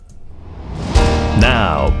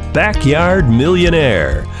Now, Backyard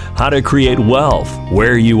Millionaire. How to create wealth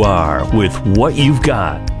where you are with what you've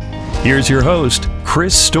got. Here's your host,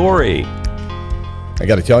 Chris Story. I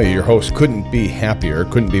got to tell you, your host couldn't be happier,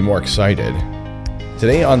 couldn't be more excited.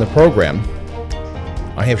 Today on the program,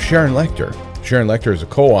 I have Sharon Lechter. Sharon Lechter is a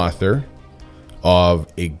co-author of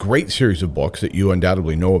a great series of books that you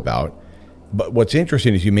undoubtedly know about. But what's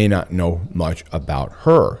interesting is you may not know much about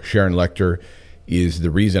her. Sharon Lechter is the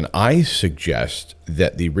reason I suggest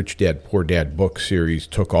that the Rich Dad, Poor Dad book series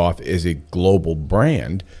took off as a global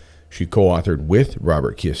brand. She co-authored with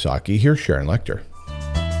Robert Kiyosaki. Here's Sharon Lechter.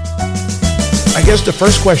 I guess the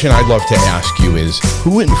first question I'd love to ask you is,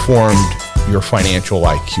 who informed your financial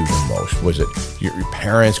IQ the most? Was it your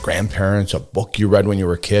parents, grandparents, a book you read when you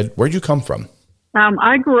were a kid? Where'd you come from?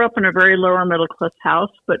 I grew up in a very lower middle class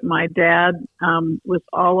house, but my dad was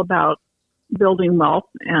all about building wealth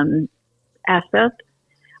and assets.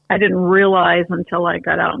 I didn't realize until I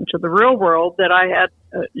got out into the real world that I had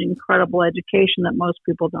an incredible education that most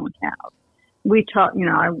people don't have. We taught,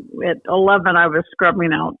 at 11, I was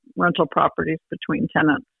scrubbing out rental properties between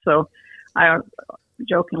tenants. So I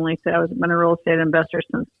jokingly say I've been a real estate investor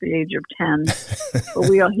since the age of 10.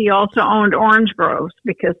 But he also owned orange groves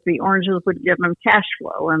because the oranges would give him cash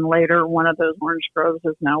flow. And later, one of those orange groves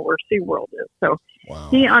is now where SeaWorld is. So wow.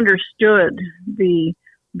 He understood the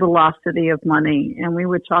velocity of money, and we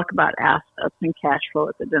would talk about assets and cash flow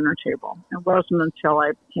at the dinner table. It wasn't until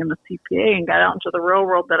I became a CPA and got out into the real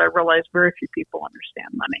world that I realized very few people understand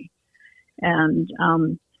money.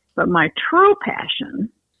 And but my true passion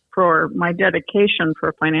for my dedication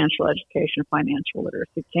for financial education, financial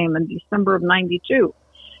literacy came in December of 92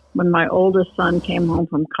 when my oldest son came home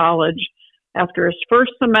from college after his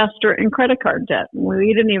first semester in credit card debt.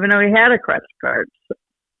 We didn't even know he had a credit card. So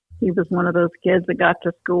he was one of those kids that got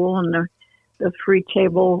to school and the free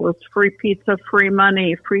table was free pizza, free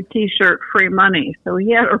money, free T-shirt, free money. So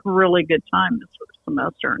he had a really good time this first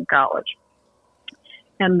semester in college.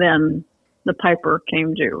 And then the piper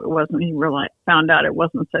came due. He really found out it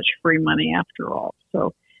wasn't such free money after all.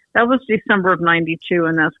 So that was December of 92,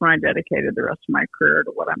 and that's when I dedicated the rest of my career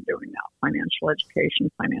to what I'm doing now, financial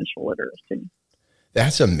education, financial literacy.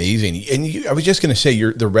 That's amazing. And I was just going to say,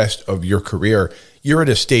 the rest of your career, you're at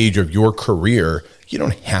a stage of your career, you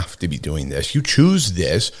don't have to be doing this. You choose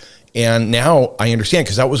this. And now I understand,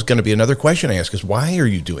 because that was going to be another question I asked, is why are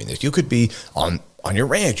you doing this? You could be on your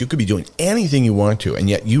ranch, you could be doing anything you want to, and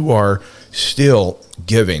yet you are still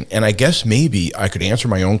giving. And I guess maybe I could answer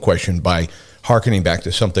my own question by hearkening back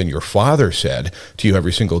to something your father said to you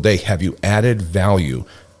every single day. Have you added value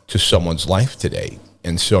to someone's life today?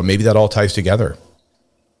 And so maybe that all ties together.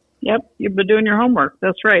 Yep, you've been doing your homework.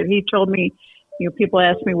 That's right. He told me, people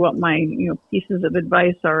ask me what my, pieces of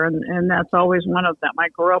advice are, and that's always one of them. I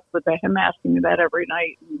grew up with him asking me that every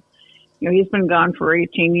night. And, he's been gone for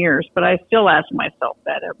 18 years, but I still ask myself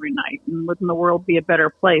that every night. And wouldn't the world be a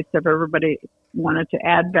better place if everybody wanted to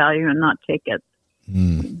add value and not take it?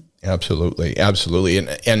 Absolutely. Absolutely.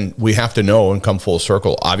 And we have to know and come full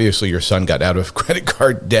circle. Obviously, your son got out of credit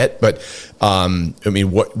card debt, but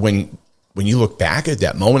when you look back at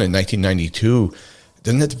that moment in 1992,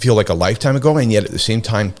 doesn't it feel like a lifetime ago? And yet at the same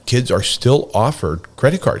time, kids are still offered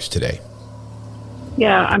credit cards today.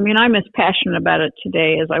 Yeah, I'm as passionate about it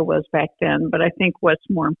today as I was back then. But I think what's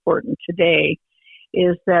more important today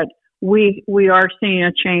is that we are seeing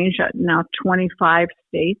a change. Now 25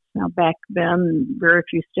 states. Now back then, very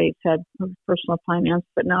few states had personal finance,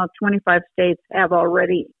 but now 25 states have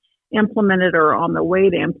already implemented or on the way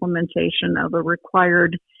to implementation of a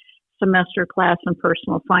required semester class in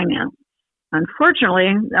personal finance.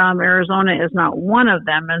 Unfortunately, Arizona is not one of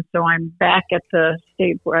them, and so I'm back at the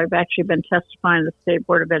state board. I've actually been testifying to the State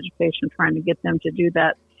Board of Education, trying to get them to do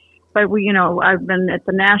that. But I've been at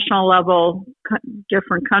the national level,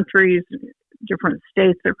 different countries, different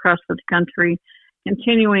states across the country,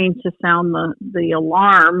 continuing to sound the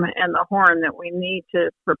alarm and the horn that we need to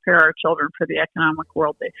prepare our children for the economic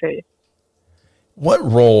world they face. What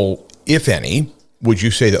role, if any, would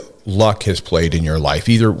you say that luck has played in your life,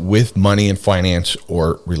 either with money and finance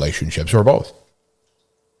or relationships or both?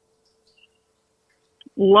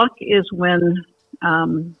 Luck is when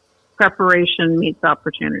preparation meets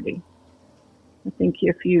opportunity. I think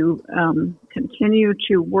if you continue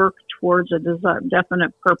to work towards a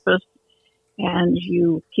definite purpose and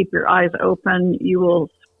you keep your eyes open, you will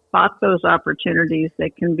spot those opportunities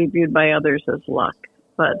that can be viewed by others as luck.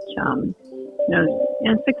 But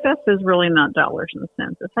and success is really not dollars and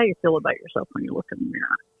cents. It's how you feel about yourself when you look in the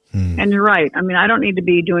mirror. And you're right. I don't need to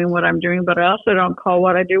be doing what I'm doing, but I also don't call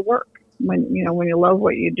what I do work. When you love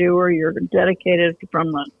what you do or you're dedicated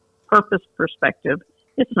from a purpose perspective,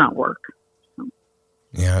 it's not work.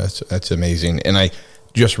 Yeah, that's amazing. And I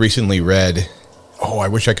just recently read, I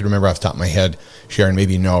wish I could remember off the top of my head, Sharon,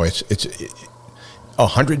 maybe no, it's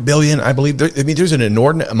 100 billion, I believe. There's an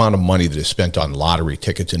inordinate amount of money that is spent on lottery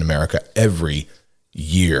tickets in America every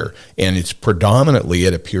year. And it's predominantly,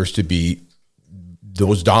 it appears to be,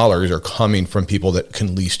 those dollars are coming from people that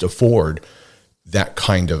can least afford that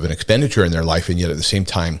kind of an expenditure in their life. And yet at the same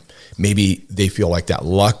time, maybe they feel like that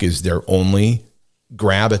luck is their only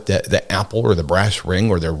grab at the apple or the brass ring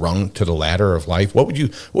or their rung to the ladder of life. What would you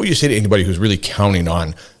say to anybody who's really counting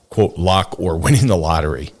on, quote, luck or winning the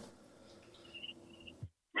lottery?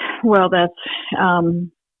 Well, that's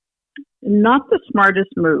not the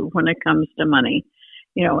smartest move when it comes to money.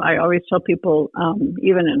 I always tell people,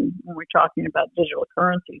 even when we're talking about digital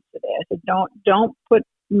currencies today, I said, don't put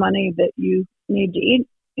money that you need to eat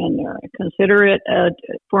in there. Consider it a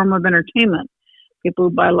form of entertainment. People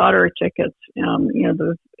who buy lottery tickets,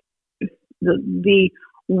 the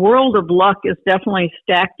world of luck is definitely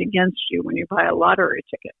stacked against you when you buy a lottery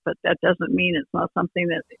ticket, but that doesn't mean it's not something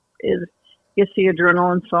that is, you see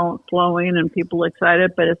adrenaline flowing and people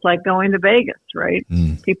excited, but it's like going to Vegas, right?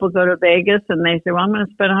 People go to Vegas and they say, well, I'm going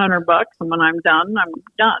to spend $100 and when I'm done, I'm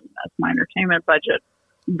done. That's my entertainment budget.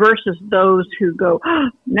 Versus those who go,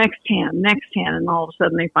 next hand, and all of a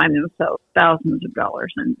sudden they find themselves thousands of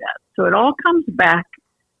dollars in debt. So it all comes back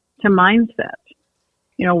to mindset.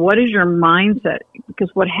 What is your mindset?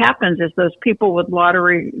 Because what happens is those people with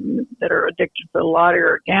lottery that are addicted to the lottery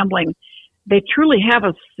or gambling, they truly have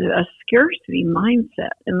a scarcity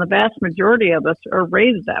mindset. And the vast majority of us are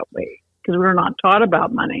raised that way because we're not taught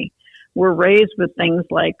about money. We're raised with things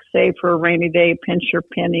like save for a rainy day, pinch your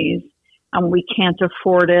pennies. We can't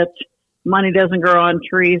afford it. Money doesn't grow on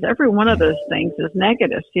trees. Every one of those things is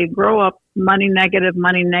negative. So you grow up money negative,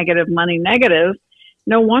 money negative, money negative.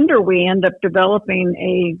 No wonder we end up developing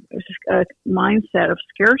a mindset of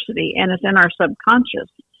scarcity, and it's in our subconscious.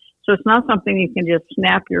 So it's not something you can just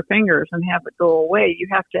snap your fingers and have it go away. You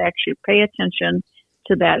have to actually pay attention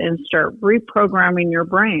to that and start reprogramming your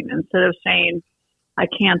brain. Instead of saying, I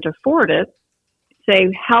can't afford it,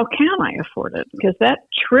 say, how can I afford it? Because that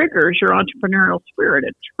triggers your entrepreneurial spirit.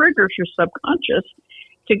 It triggers your subconscious.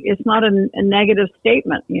 It's not a negative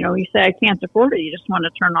statement. You say, I can't afford it. You just want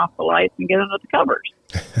to turn off the lights and get under the covers.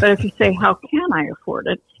 But if you say, how can I afford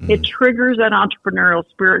it? It triggers that entrepreneurial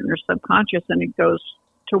spirit in your subconscious and it goes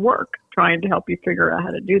to work trying to help you figure out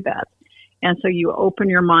how to do that. And so you open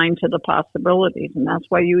your mind to the possibilities. And that's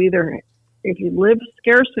why if you live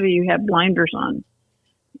scarcity, you have blinders on.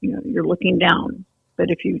 You're looking down. But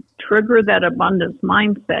if you trigger that abundance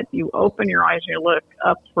mindset, you open your eyes and you look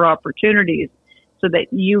up for opportunities so that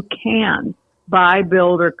you can buy,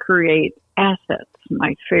 build, or create assets.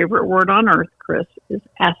 My favorite word on earth, Chris, is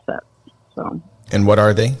assets. And what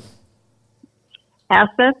are they?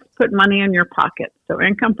 Assets put money in your pocket. So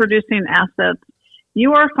income producing assets,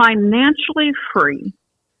 you are financially free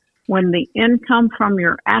when the income from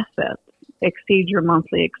your assets exceeds your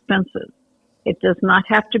monthly expenses. It does not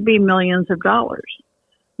have to be millions of dollars.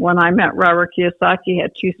 When I met Robert Kiyosaki, he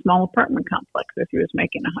had 2 small apartment complexes. He was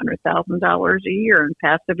making $100,000 a year in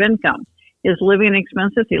passive income. His living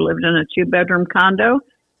expenses, he lived in a 2-bedroom condo,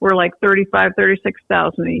 were like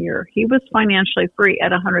 $36,000 a year. He was financially free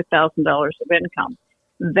at $100,000 of income.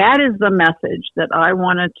 That is the message that I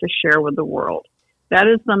wanted to share with the world. That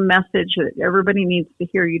is the message that everybody needs to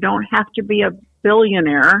hear. You don't have to be a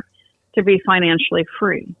billionaire to be financially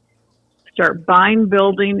free. Start buying,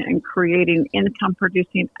 building, and creating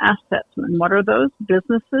income-producing assets. And what are those?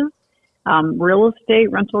 Businesses, real estate,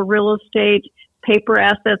 rental real estate, paper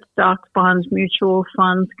assets, stocks, bonds, mutual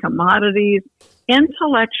funds, commodities,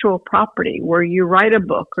 intellectual property, where you write a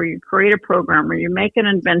book or you create a program or you make an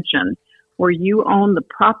invention, where you own the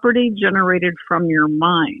property generated from your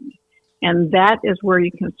mind. And that is where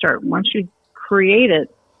you can start. Once you create it,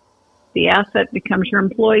 the asset becomes your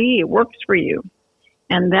employee. It works for you.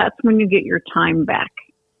 And that's when you get your time back.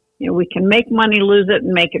 We can make money, lose it,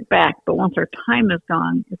 and make it back. But once our time is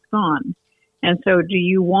gone, it's gone. And so do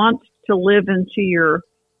you want to live into your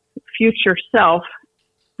future self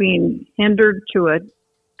being hindered to a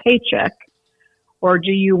paycheck? Or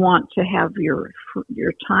do you want to have your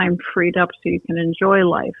time freed up so you can enjoy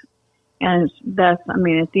life? And at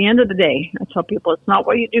the end of the day, I tell people it's not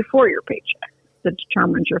what you do for your paycheck that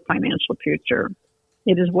determines your financial future.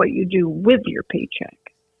 It is what you do with your paycheck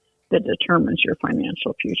that determines your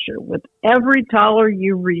financial future. With every dollar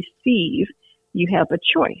you receive, you have a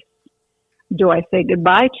choice. Do I say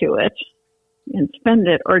goodbye to it and spend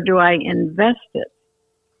it, or do I invest it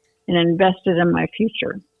and invest it in my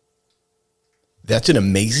future? That's an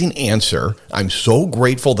amazing answer. I'm so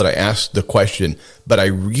grateful that I asked the question, but I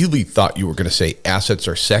really thought you were going to say assets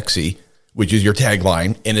are sexy, which is your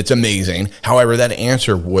tagline, and it's amazing. However, that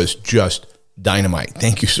answer was just dynamite.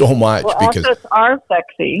 Thank you so much. Well, assets are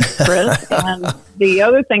sexy, Chris. And the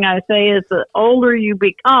other thing I say is the older you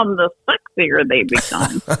become, the sexier they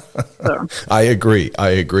become. So. I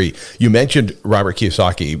agree. You mentioned Robert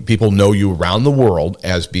Kiyosaki. People know you around the world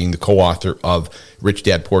as being the co-author of Rich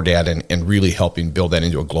Dad, Poor Dad, and really helping build that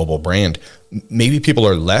into a global brand. Maybe people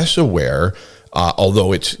are less aware,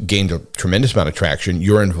 although it's gained a tremendous amount of traction,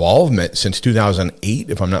 your involvement since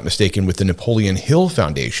 2008, if I'm not mistaken, with the Napoleon Hill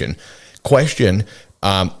Foundation. Question,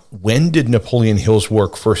 when did Napoleon Hill's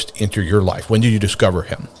work first enter your life? When did you discover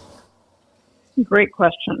him? Great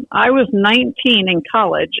question. I was 19 in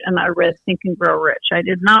college and I read Think and Grow Rich. I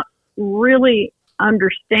did not really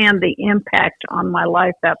understand the impact on my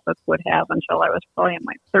life that book would have until I was probably in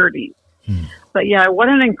my 30s. But yeah, what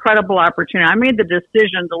an incredible opportunity. I made the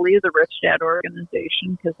decision to leave the Rich Dad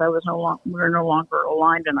organization because we were no longer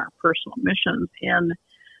aligned in our personal missions in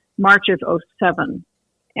March of 2007.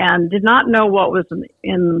 And did not know what was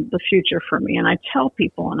in the future for me. And I tell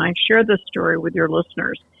people, and I share this story with your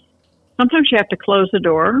listeners, sometimes you have to close the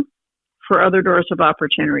door for other doors of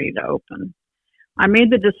opportunity to open. I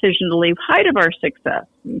made the decision to leave height of our success.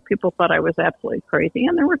 I mean, people thought I was absolutely crazy,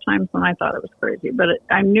 and there were times when I thought I was crazy, but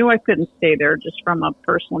I knew I couldn't stay there just from a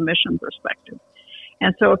personal mission perspective.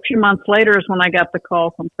 And so a few months later is when I got the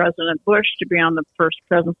call from President Bush to be on the first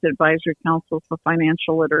President's Advisory Council for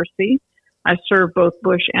Financial Literacy. I served both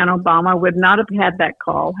Bush and Obama. Would not have had that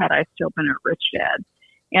call had I still been at Rich Dad.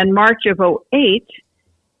 And March of 2008,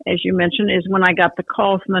 as you mentioned, is when I got the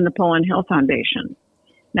call from the Napoleon Hill Foundation.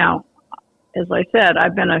 Now, as I said,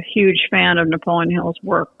 I've been a huge fan of Napoleon Hill's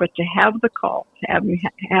work, but to have the call,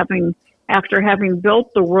 after having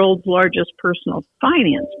built the world's largest personal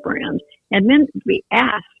finance brand, and then be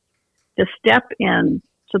asked to step in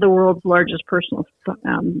to the world's largest personal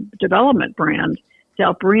development brand, to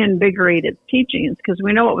help reinvigorate its teachings, because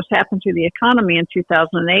we know what was happening to the economy in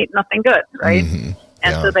 2008, nothing good, right? Mm-hmm.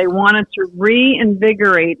 And so they wanted to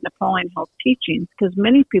reinvigorate Napoleon Hill's teachings because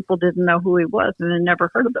many people didn't know who he was and had never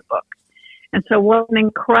heard of the book. And so what an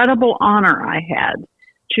incredible honor I had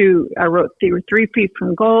I wrote 3 Feet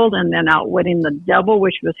from Gold and then Outwitting the Devil,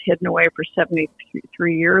 which was hidden away for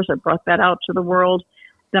 73 years. I brought that out to the world.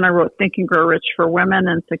 Then I wrote Think and Grow Rich for Women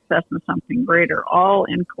and Success in Something Greater, all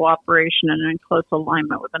in cooperation and in close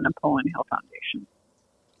alignment with the Napoleon Hill Foundation.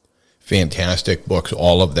 Fantastic books,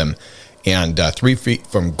 all of them. And 3 Feet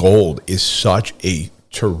from Gold is such a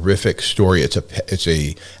terrific story. It's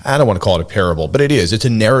a I don't want to call it a parable, but it is. It's a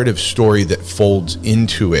narrative story that folds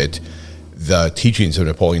into it the teachings of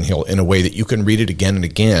Napoleon Hill in a way that you can read it again and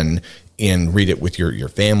again and read it with your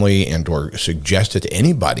family and or suggest it to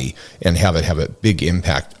anybody and have it have a big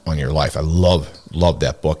impact on your life. I love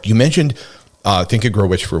that book. You mentioned Think and Grow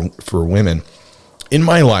Rich for Women. In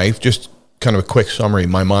my life, just kind of a quick summary,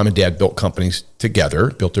 my mom and dad built companies together,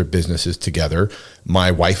 built their businesses together. My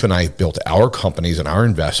wife and I built our companies and our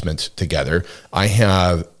investments together. I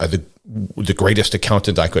have the greatest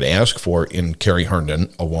accountant I could ask for in Carrie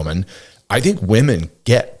Herndon, a woman. I think women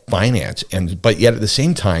get finance, but yet at the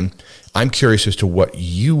same time, I'm curious as to what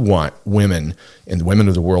you want women and the women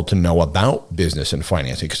of the world to know about business and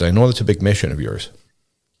financing, because I know that's a big mission of yours.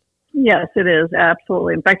 Yes, it is.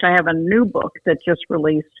 Absolutely. In fact, I have a new book that just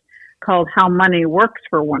released called How Money Works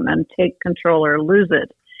for Women, Take Control or Lose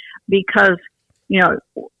It. Because,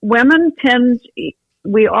 women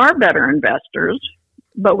we are better investors,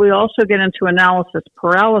 but we also get into analysis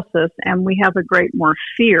paralysis and we have a great more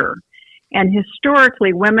fear. And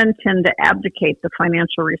historically, women tend to abdicate the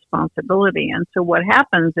financial responsibility. And so what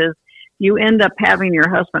happens is you end up having your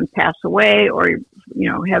husband pass away or,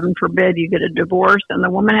 heaven forbid, you get a divorce and the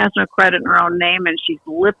woman has no credit in her own name and she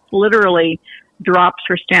literally drops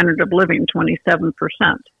her standard of living 27%.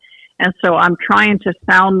 And so I'm trying to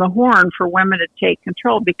sound the horn for women to take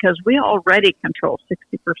control because we already control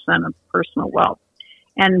 60% of personal wealth.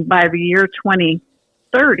 And by the year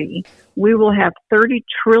 2030, we will have $30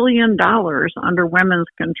 trillion under women's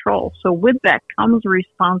control. So with that comes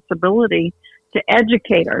responsibility to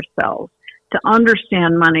educate ourselves, to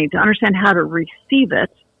understand money, to understand how to receive it,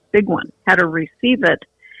 big one, how to receive it,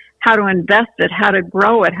 how to invest it, how to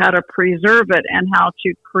grow it, how to preserve it, and how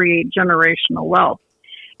to create generational wealth.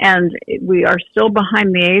 And we are still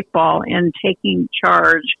behind the 8 ball in taking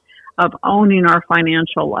charge of owning our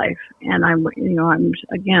financial life. And I'm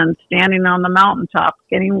again standing on the mountaintop,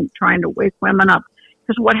 trying to wake women up.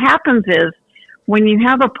 Because what happens is when you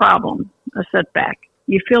have a problem, a setback,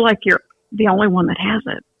 you feel like you're the only one that has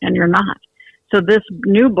it, and you're not. So this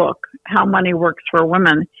new book, How Money Works for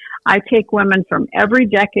Women, I take women from every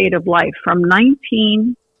decade of life, from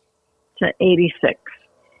 19 to 86,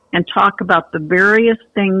 and talk about the various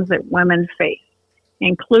things that women face,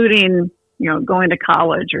 including, going to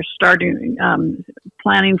college or starting,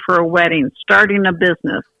 planning for a wedding, starting a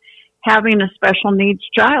business, having a special needs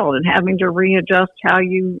child and having to readjust how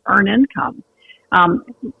you earn income,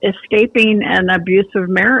 escaping an abusive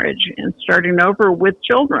marriage and starting over with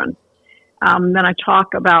children. Then I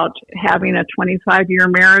talk about having a 25-year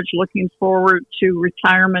marriage, looking forward to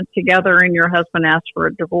retirement together, and your husband asks for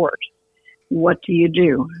a divorce. What do you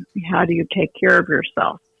do? How do you take care of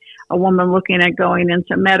yourself? A woman looking at going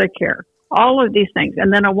into Medicare, all of these things.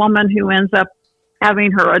 And then a woman who ends up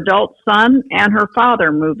having her adult son and her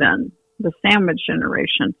father move in, the sandwich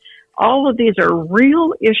generation. All of these are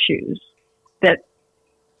real issues that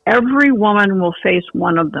every woman will face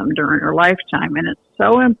one of them during her lifetime. And it's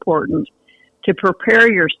so important to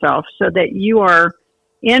prepare yourself so that you are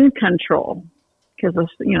in control. Because,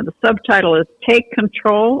 the subtitle is Take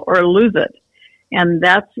Control or Lose It. And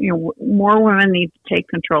that's, more women need to take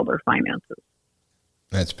control of their finances.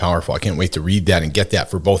 That's powerful. I can't wait to read that and get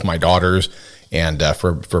that for both my daughters and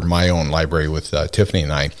for my own library with Tiffany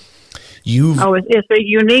and I. It's a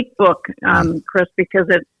unique book, Chris, because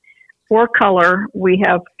it's 4-color. We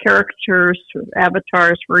have caricatures,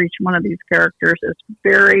 avatars for each one of these characters. It's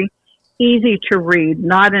very easy to read,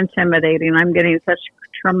 not intimidating. I'm getting such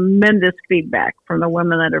tremendous feedback from the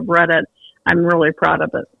women that have read it. I'm really proud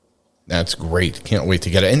of it. That's great. Can't wait to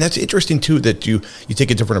get it. And that's interesting, too, that you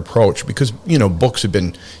take a different approach because, books have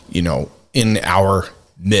been, in our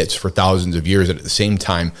midst for thousands of years. And at the same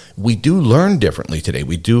time, we do learn differently today.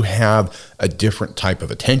 We do have a different type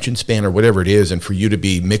of attention span or whatever it is. And for you to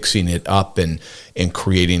be mixing it up and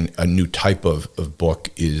creating a new type of book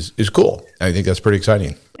is cool. I think that's pretty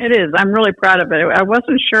exciting. It is. I'm really proud of it. I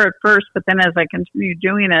wasn't sure at first, but then as I continued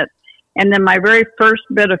doing it, and then my very first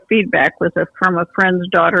bit of feedback was from a friend's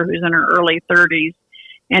daughter who's in her early 30s.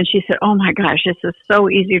 And she said, "Oh my gosh, this is so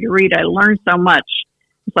easy to read. I learned so much."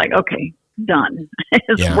 It's like, okay, done.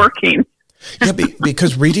 It's working. Yeah,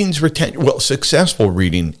 because reading's retention. Well, successful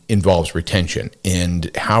reading involves retention,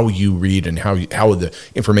 and how you read and how the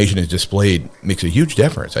information is displayed makes a huge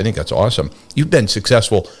difference. I think that's awesome. You've been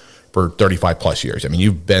successful for 35 plus years. I mean,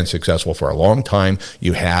 you've been successful for a long time.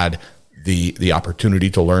 You had the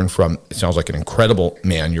opportunity to learn from, it sounds like an incredible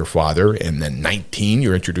man, your father, and then 19,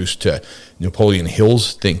 you're introduced to Napoleon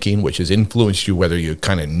Hill's thinking, which has influenced you whether you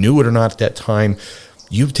kind of knew it or not at that time.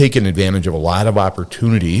 You've taken advantage of a lot of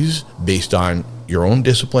opportunities based on your own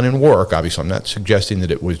discipline and work. Obviously, I'm not suggesting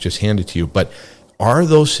that it was just handed to you, but are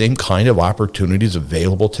those same kind of opportunities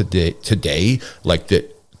available today? Like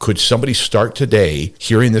that, could somebody start today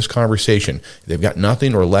hearing this conversation? They've got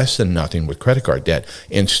nothing or less than nothing with credit card debt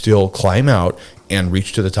and still climb out and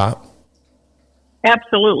reach to the top?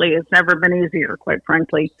 Absolutely. It's never been easier, quite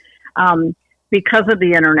frankly. Because of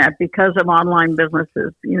the internet, because of online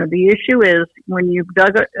businesses. The issue is when you've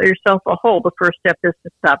dug yourself a hole, the first step is to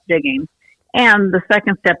stop digging. And the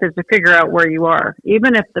second step is to figure out where you are.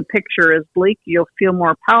 Even if the picture is bleak, you'll feel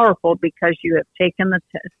more powerful because you have taken the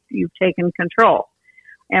test, you've taken control.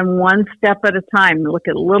 And one step at a time, look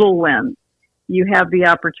at little wins. You have the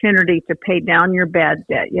opportunity to pay down your bad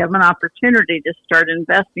debt. You have an opportunity to start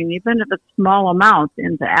investing, even if it's small amounts,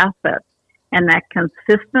 into assets. And that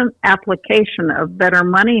consistent application of better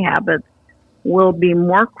money habits will be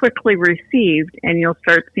more quickly received, and you'll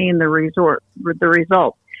start seeing the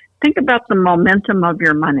results. Think about the momentum of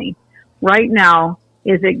your money. Right now,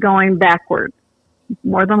 is it going backwards?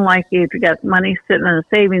 More than likely, if you got money sitting in a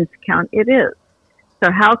savings account, it is. So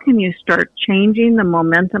how can you start changing the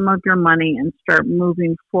momentum of your money and start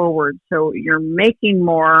moving forward so you're making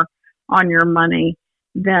more on your money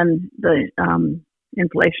than the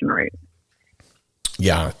inflation rate?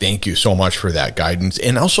 Yeah, thank you so much for that guidance.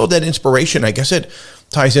 And also that inspiration. I guess it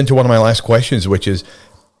ties into one of my last questions, which is,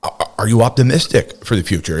 are you optimistic for the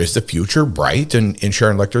future? Is the future bright in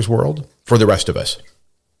Sharon Lechter's world for the rest of us?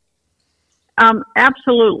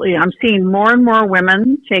 Absolutely. I'm seeing more and more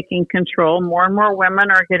women taking control. More and more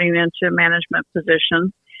women are getting into management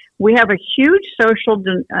positions. We have a huge social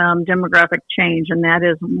demographic change, and that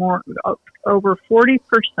is over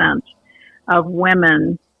 40% of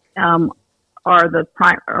women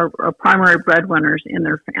are primary breadwinners in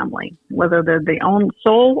their family, whether they're the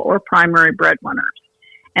sole or primary breadwinners.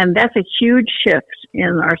 And that's a huge shift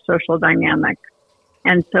in our social dynamic.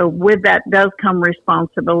 And so with that does come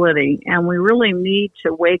responsibility, and we really need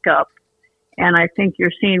to wake up. And I think you're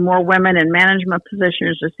seeing more women in management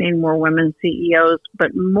positions, you're seeing more women CEOs,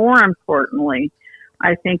 but more importantly,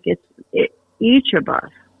 I think each of us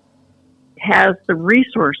has the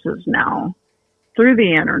resources now through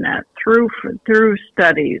the internet, through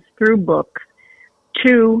studies, through books,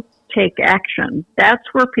 to take action. That's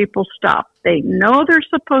where people stop. They know they're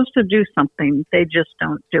supposed to do something, they just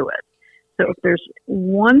don't do it. So if there's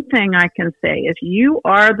one thing I can say, if you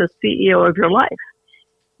are the CEO of your life,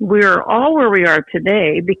 we're all where we are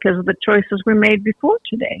today because of the choices we made before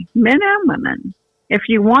today, men and women. If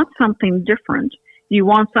you want something different, you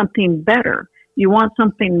want something better, you want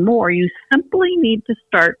something more, you simply need to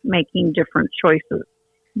start making different choices,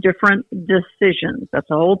 different decisions. That's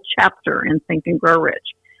a whole chapter in Think and Grow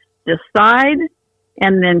Rich. Decide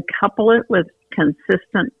and then couple it with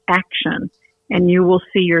consistent action, and you will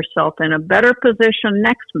see yourself in a better position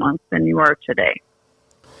next month than you are today.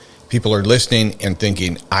 People are listening and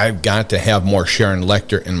thinking, I've got to have more Sharon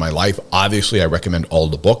Lechter in my life. Obviously, I recommend all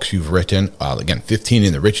the books you've written. Again, 15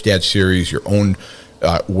 in the Rich Dad series, your own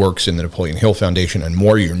works in the Napoleon Hill Foundation, and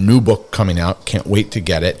more. Your new book coming out. Can't wait to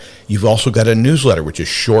get it. You've also got a newsletter, which is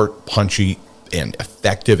short, punchy, and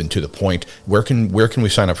effective and to the point. Where can we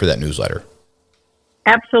sign up for that newsletter?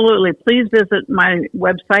 Absolutely. Please visit my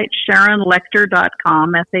website,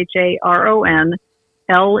 SharonLechter.com,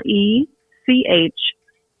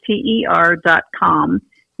 SharonLechter.com.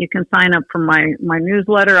 You can sign up for my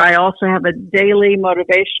newsletter. I also have a daily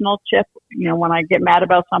motivational tip. You know, when I get mad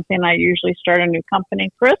about something, I usually start a new company,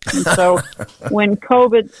 Chris. And so when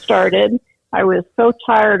COVID started, I was so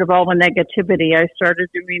tired of all the negativity. I started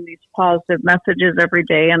doing these positive messages every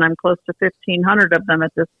day, and I'm close to 1,500 of them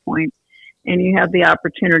at this point. And you have the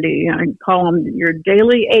opportunity, I call them your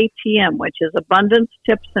daily ATM, which is abundance,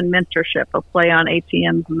 tips, and mentorship, a play on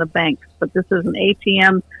ATMs in the banks. But this is an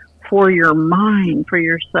ATM for your mind, for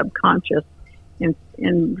your subconscious,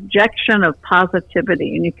 injection of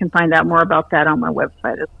positivity. And you can find out more about that on my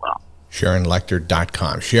website as well.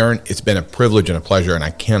 SharonLechter.com. Sharon, it's been a privilege and a pleasure, and I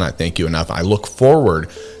cannot thank you enough. I look forward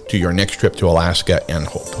to your next trip to Alaska and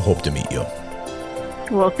hope to meet you.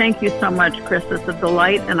 Well, thank you so much, Chris. It's a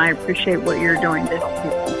delight, and I appreciate what you're doing to help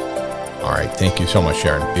people. All right. Thank you so much,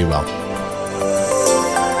 Sharon. Be well.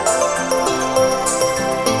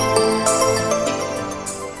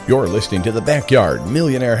 You're listening to The Backyard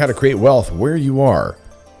Millionaire, How to Create Wealth Where You Are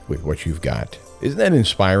with What You've Got. Isn't that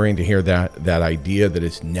inspiring to hear that idea that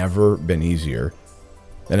it's never been easier?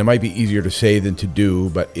 And it might be easier to say than to do,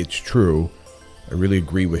 but it's true. I really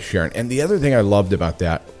agree with Sharon. And the other thing I loved about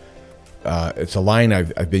that, it's a line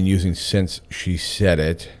I've been using since she said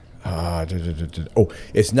it.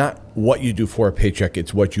 It's not what you do for a paycheck,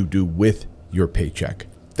 it's what you do with your paycheck.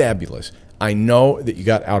 Fabulous. I know that you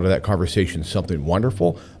got out of that conversation something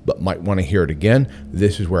wonderful, but might want to hear it again.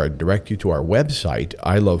 This is where I direct you to our website,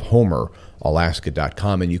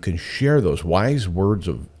 ilovehomeralaska.com, and you can share those wise words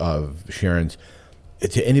of Sharon's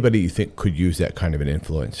to anybody you think could use that kind of an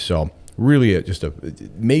influence. So really,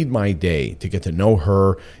 it made my day to get to know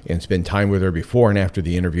her and spend time with her before and after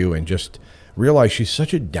the interview and just realize she's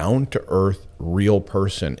such a down-to-earth, real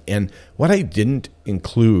person. And what I didn't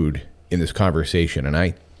include in this conversation, and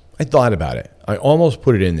I thought about it, I almost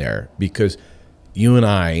put it in there because you and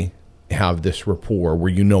I have this rapport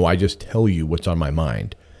where I just tell you what's on my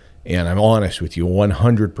mind. And I'm honest with you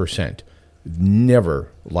 100%.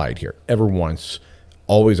 Never lied here, ever once.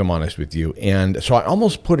 Always I'm honest with you. And so I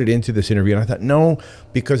almost put it into this interview, and I thought, no,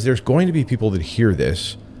 because there's going to be people that hear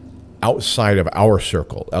this outside of our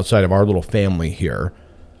circle, outside of our little family here,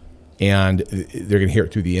 and they're going to hear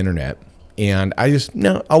it through the internet. And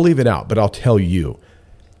I'll leave it out, but I'll tell you.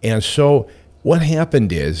 And so what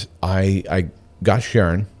happened is I got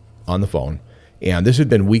Sharon on the phone, and this had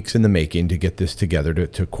been weeks in the making to get this together,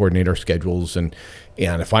 to coordinate our schedules, and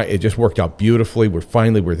it just worked out beautifully. We're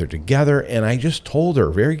there together, and I just told her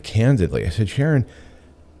very candidly, I said, Sharon,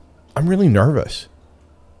 I'm really nervous.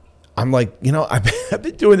 I'm like, I've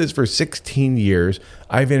been doing this for 16 years.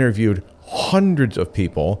 I've interviewed hundreds of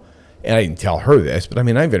people, and I didn't tell her this, but I've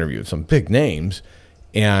interviewed some big names,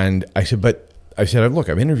 and I said, look,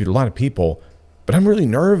 I've interviewed a lot of people, but I'm really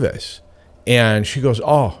nervous. And she goes,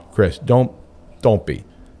 oh, Chris, don't be.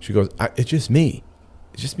 She goes, it's just me.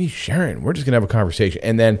 It's just me, Sharon. We're just going to have a conversation.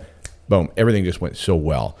 And then, boom, everything just went so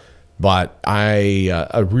well. But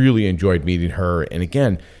I really enjoyed meeting her. And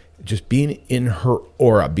again, just being in her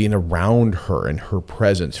aura, being around her and her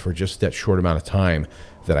presence for just that short amount of time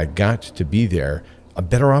that I got to be there, I'm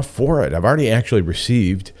better off for it. I've already actually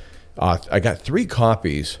received, I got 3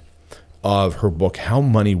 copies of her book, How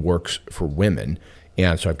Money Works for Women.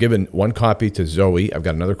 And so I've given 1 copy to Zoe. I've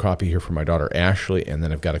got another copy here for my daughter, Ashley, and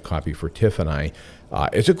then I've got a copy for Tiff and I.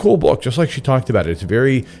 It's a cool book, just like she talked about it.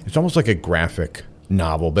 It's almost like a graphic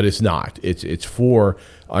novel, but it's not. It's for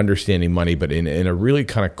understanding money, but in a really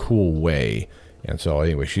kind of cool way. And so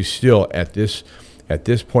anyway, she's still at this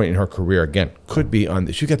point in her career, again, could be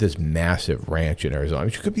she's got this massive ranch in Arizona.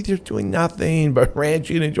 She could be just doing nothing but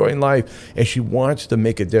ranching, enjoying life, and she wants to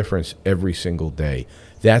make a difference every single day.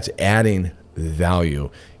 That's adding value,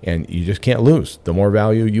 and you just can't lose. The more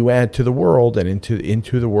value you add to the world and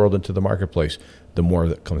into the world, into the marketplace, the more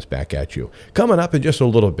that comes back at you. Coming up in just a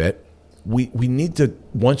little bit, we need to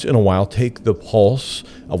once in a while take the pulse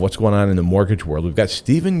of what's going on in the mortgage world. We've got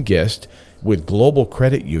Stephen Gist with Global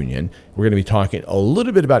Credit Union. We're going to be talking a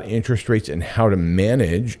little bit about interest rates and how to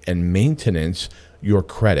manage and maintenance your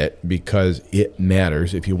credit, because it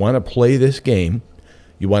matters. If you want to play this game,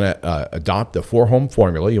 you want to adopt the 4-home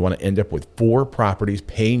formula. You want to end up with 4 properties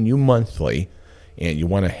paying you monthly, and you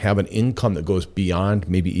want to have an income that goes beyond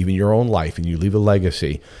maybe even your own life, and you leave a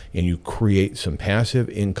legacy, and you create some passive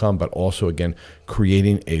income, but also, again,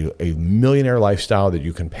 creating a millionaire lifestyle that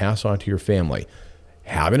you can pass on to your family.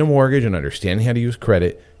 Having a mortgage and understanding how to use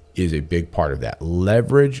credit is a big part of that.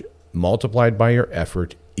 Leverage multiplied by your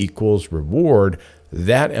effort equals reward.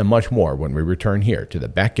 That and much more when we return here to the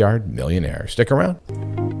Backyard Millionaire. Stick around.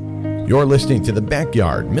 You're listening to the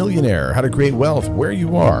Backyard Millionaire, how to create wealth where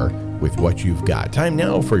you are with what you've got. Time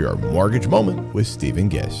now for your mortgage moment with Stephen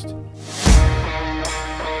Gist.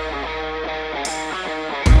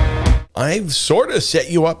 I've sort of set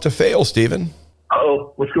you up to fail, Stephen.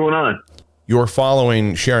 Oh, what's going on? You're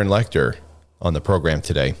following Sharon Lechter on the program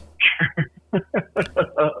today.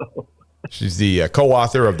 She's the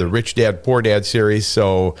co-author of the Rich Dad, Poor Dad series.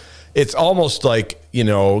 So it's almost like,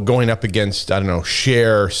 going up against, I don't know,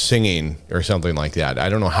 Cher singing or something like that. I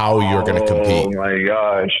don't know how you're going to compete. Oh, my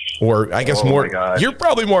gosh. Or I guess you're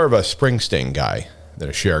probably more of a Springsteen guy than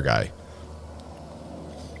a Cher guy.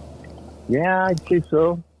 Yeah, I'd say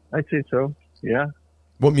so. Yeah.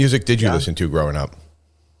 What music did you listen to growing up?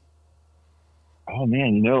 Oh,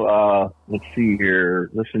 man, let's see here.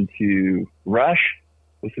 Listen to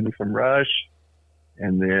some Rush,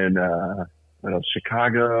 and then what else?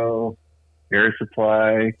 Chicago, Air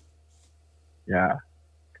Supply. Yeah,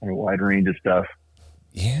 kind of wide range of stuff.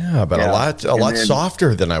 Yeah, but a lot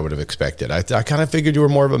softer than I would have expected. I kind of figured you were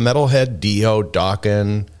more of a metalhead. Dio,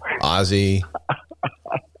 Dokken, Ozzy.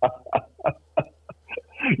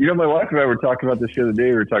 My wife and I were talking about this the other day.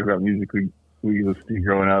 We were talking about music we listened to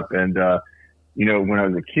growing up, and when I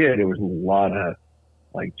was a kid, it was a lot of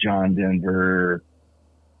like John Denver,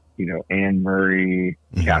 Anne Murray,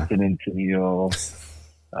 Captain and Tennille,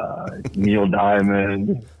 Neil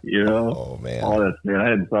Diamond, Oh, man. All that, man. I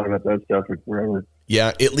hadn't thought about that stuff for forever. Yeah,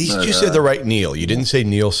 at least you said the right Neil. You didn't say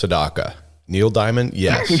Neil Sedaka. Neil Diamond,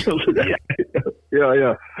 yes.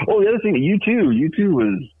 Yeah. Oh, the other thing, U2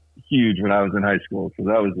 was huge when I was in high school, so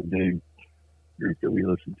that was a big group that we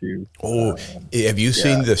listened to. Oh, have you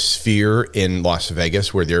seen the Sphere in Las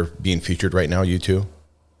Vegas where they're being featured right now, U2?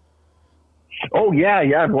 Oh,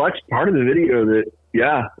 yeah. I've watched part of the video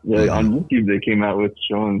on YouTube they came out with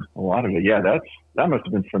showing a lot of it. Yeah, that must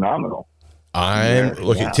have been phenomenal.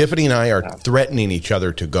 Tiffany and I are threatening each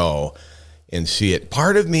other to go and see it.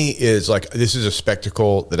 Part of me is like, this is a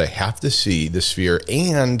spectacle that I have to see, the Sphere,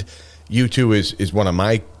 and U2 is one of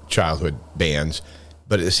my childhood bands.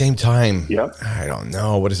 But at the same time, I don't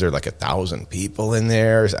know. What is there, like 1,000 people in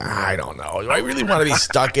there? I don't know. Do I really want to be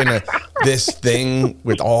stuck in this thing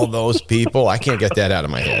with all those people? I can't get that out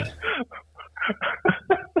of my head.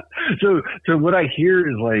 So what I hear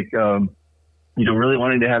is like, really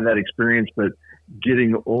wanting to have that experience, but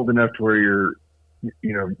getting old enough to where you're,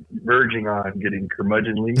 verging on getting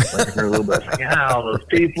curmudgeonly, like a little bit, like, all those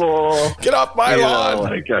people, get off my lawn,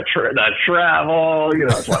 like that travel,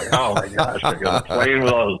 it's like, oh my gosh, I got to play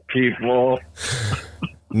with all those people.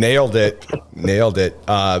 Nailed it.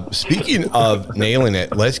 Speaking of nailing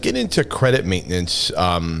it, let's get into credit maintenance,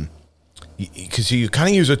 because you kind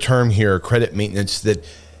of use a term here, credit maintenance, that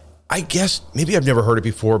I guess maybe I've never heard it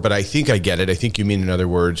before, but I think I get it. I think you mean, in other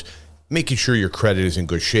words, making sure your credit is in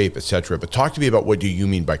good shape, et cetera. But talk to me about, what do you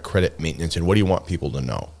mean by credit maintenance, and what do you want people to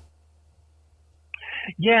know?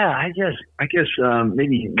 Yeah, I guess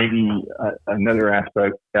maybe another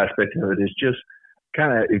aspect of it is just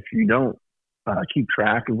kind of, if you don't keep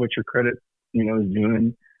track of what your credit is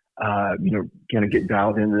doing, kind of get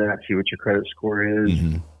dialed into that, see what your credit score is,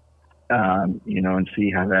 and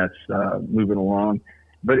see how that's moving along.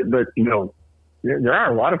 But there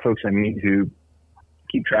are a lot of folks I meet who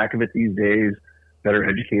keep track of it these days, that are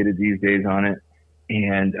educated these days on it,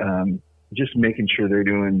 and just making sure they're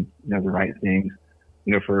doing the right things.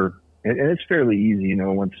 And it's fairly easy,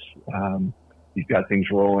 once you've got things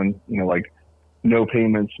rolling, like no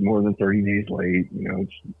payments more than 30 days late,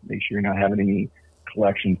 make sure you're not having any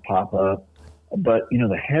collections pop up. But,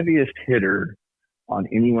 the heaviest hitter on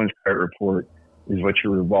anyone's credit report is what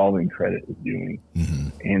your revolving credit is doing. Mm-hmm.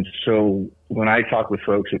 And so when I talk with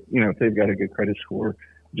folks, if they've got a good credit score,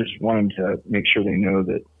 just want them to make sure they know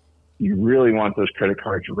that you really want those credit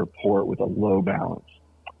cards to report with a low balance.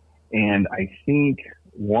 And I think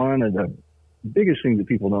one of the biggest things that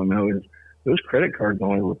people don't know is those credit cards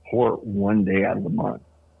only report one day out of the month.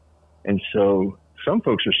 And so some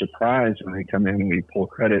folks are surprised when they come in and we pull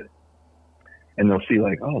credit and they'll see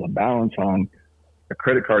like, oh, the balance on a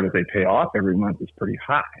credit card that they pay off every month is pretty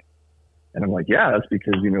high. And I'm like, yeah, that's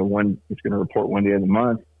because, it's going to report one day of the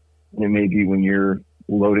month. And it may be when you're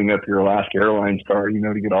loading up your Alaska Airlines card,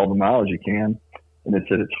 to get all the mileage you can, and it's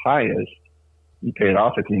at its highest. You pay it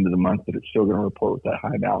off at the end of the month, but it's still going to report with that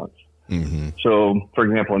high balance. Mm-hmm. So, for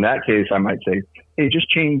example, in that case, I might say, hey, just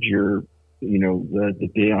change your, the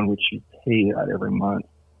day on which you pay that every month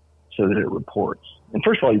so that it reports. And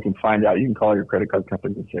first of all, you can find out, you can call your credit card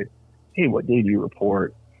company and say, hey, what day do you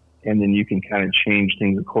report? And then you can kind of change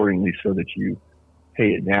things accordingly so that you pay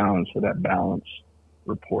it down so that balance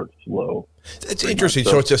reports low. That's interesting.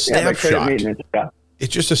 So it's a snapshot. Yeah.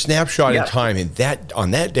 It's just a snapshot in time. And that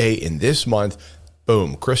on that day in this month,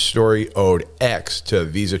 boom, Chris Story owed X to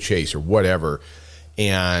Visa, Chase, or whatever.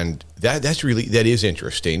 And that is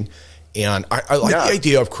interesting. And I like the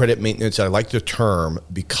idea of credit maintenance. I like the term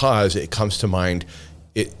because it comes to mind.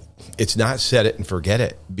 It's not set it and forget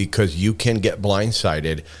it, because you can get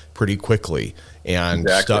blindsided pretty quickly, and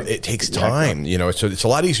stuff. It takes time, So it's a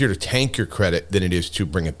lot easier to tank your credit than it is to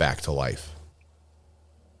bring it back to life.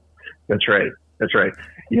 That's right.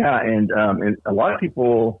 Yeah, and a lot of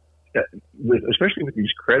people, especially with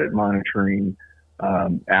these credit monitoring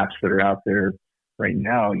apps that are out there right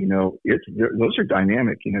now, those are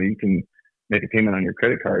dynamic. You can make a payment on your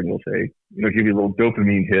credit card, and they'll say, give you a little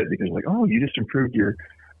dopamine hit because like, oh, you just improved your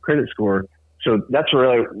credit score. So that's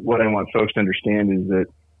really what I want folks to understand is that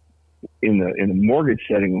in the mortgage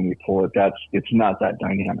setting, when we pull it, it's not that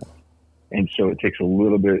dynamic. And so it takes a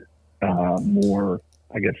little bit more,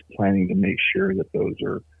 I guess, planning to make sure that those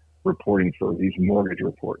are reporting for these mortgage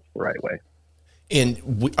reports the right way.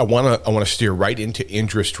 And I want to steer right into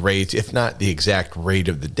interest rates, if not the exact rate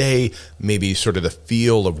of the day, maybe sort of the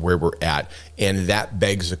feel of where we're at. And that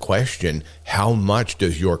begs the question, how much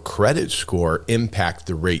does your credit score impact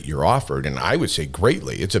the rate you're offered? And I would say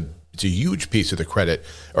greatly. It's a huge piece of the credit,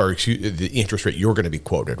 or the interest rate you're going to be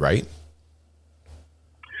quoted, right?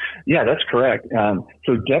 Yeah, that's correct.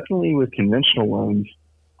 So definitely with conventional loans,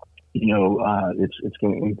 it's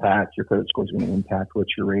going to impact, your credit score is going to impact what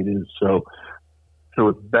your rate is. So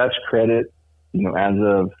with best credit, as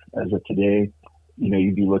of today,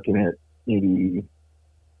 you'd be looking at maybe,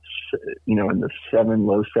 in the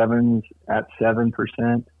low sevens at 7%.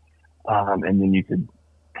 And then you could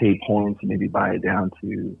pay points and maybe buy it down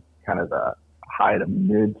to kind of the high to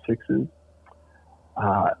mid sixes.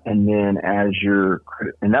 And then as your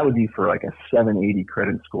credit, and that would be for like a 780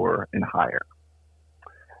 credit score and higher.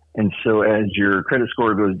 And so as your credit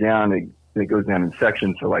score goes down, it goes down in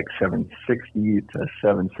sections, so like 760 to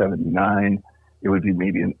 779, it would be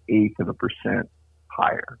maybe 1/8%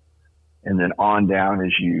 higher. And then on down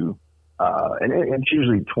as you, and it's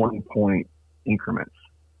usually 20-point increments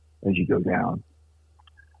as you go down.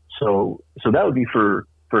 So that would be for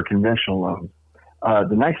conventional loans.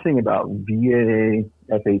 The nice thing about VA,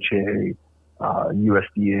 FHA,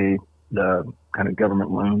 USDA, the kind of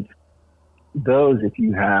government loans, those, if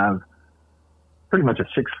you have pretty much a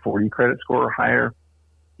 640 credit score or higher,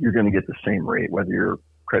 you're going to get the same rate, whether your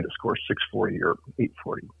credit score is 640 or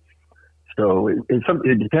 840. So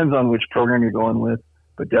it depends on which program you're going with,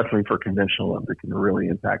 but definitely for conventional loans, it can really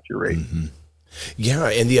impact your rate. Mm-hmm. Yeah,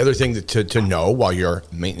 and the other thing to know while you're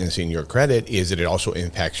maintaining your credit is that it also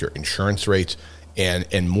impacts your insurance rates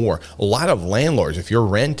and more. A lot of landlords, if you're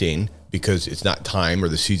renting because it's not time or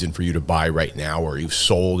the season for you to buy right now, or you've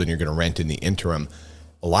sold and you're going to rent in the interim,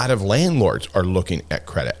 a lot of landlords are looking at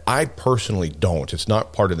credit. I personally don't. It's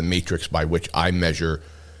not part of the matrix by which I measure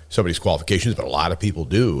somebody's qualifications, but a lot of people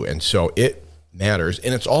do. And so it matters.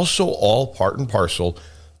 And it's also all part and parcel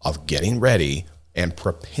of getting ready and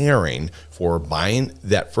preparing for buying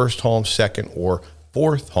that first home, second, or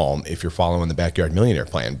fourth home if you're following the Backyard Millionaire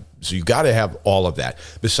plan. So you've got to have all of that.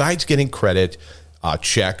 Besides getting credit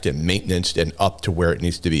checked and maintenance and up to where it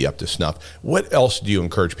needs to be, up to snuff, what else do you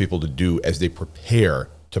encourage people to do as they prepare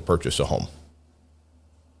to purchase a home?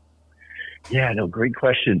 Yeah, no, great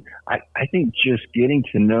question. I think just getting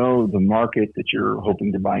to know the market that you're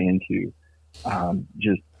hoping to buy into,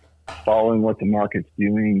 just following what the market's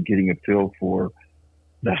doing, getting a feel for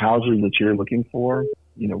the houses that you're looking for,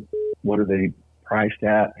 what are they priced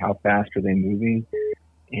at? How fast are they moving?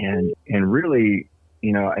 And really,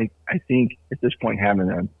 I think at this point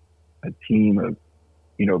having a team of,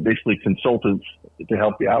 basically consultants to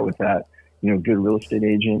help you out with that, good real estate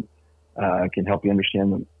agent can help you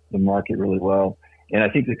understand the market really well. And I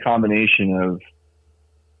think the combination of,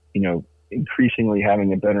 increasingly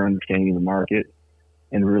having a better understanding of the market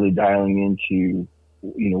and really dialing into,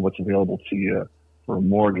 what's available to you for a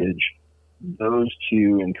mortgage, those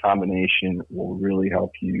two in combination will really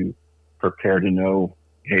help you prepare to know,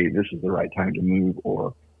 hey, this is the right time to move,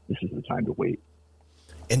 or this is the time to wait.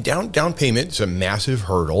 And down payment is a massive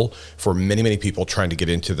hurdle for many people trying to get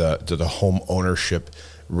into the home ownership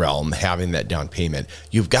realm, having that down payment.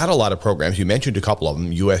 You've got a lot of programs. You mentioned a couple of them,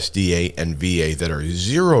 USDA and VA, that are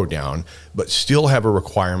zero down, but still have a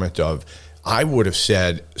requirement of, I would have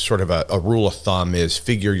said, sort of a rule of thumb is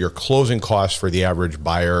figure your closing costs for the average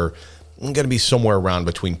buyer going to be somewhere around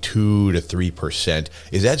between 2 to 3%.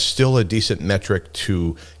 Is that still a decent metric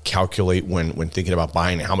to calculate when thinking about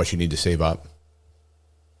buying and how much you need to save up?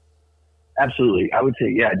 Absolutely. I would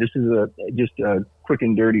say, just a quick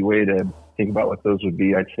and dirty way to think about what those would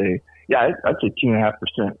be. I'd say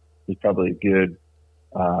 2.5% is probably good,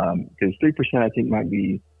 because 3% I think might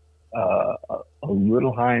be a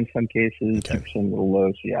little high in some cases, 2% a little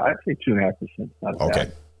low. So I'd say 2.5% is not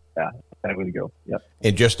bad. Yeah, that would go. Yep.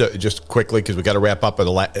 And just quickly, because we got to wrap up with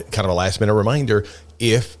kind of a last minute reminder,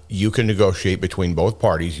 if you can negotiate between both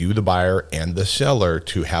parties, you the buyer and the seller,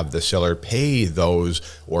 to have the seller pay those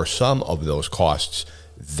or some of those costs,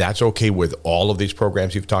 that's okay with all of these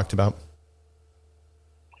programs you've talked about?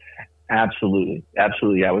 Absolutely.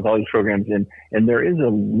 Yeah, with all these programs. And there is a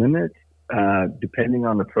limit depending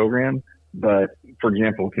on the program. But for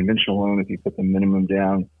example, conventional loan, if you put the minimum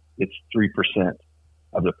down, it's 3%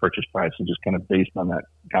 of the purchase price. So just kind of based on that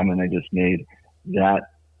comment I just made, that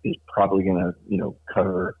is probably going to,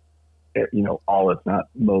 cover, all, if not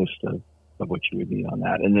most of what you would need on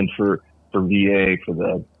that. And then for VA, for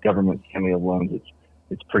the government family of loans,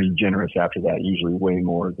 it's pretty generous after that, usually way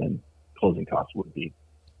more than closing costs would be.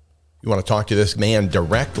 You want to talk to this man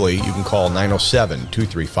directly, you can call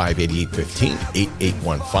 907-235-8815,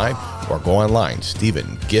 8815, or go online,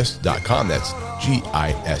 StephenGist.com. That's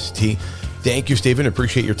GIST. Thank you, Stephen.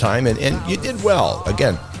 Appreciate your time. And you did well.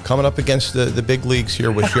 Again, coming up against the big leagues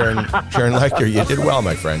here with Sharon Lechter. You did well,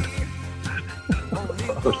 my friend.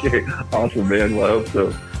 Okay. Awesome, man. Well, I hope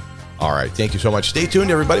so. All right. Thank you so much. Stay tuned,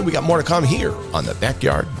 everybody. We got more to come here on The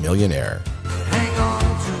Backyard Millionaire. Hang on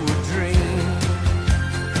to a dream.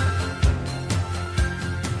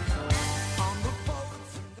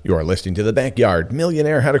 You are listening to The Backyard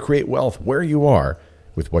Millionaire, how to create wealth where you are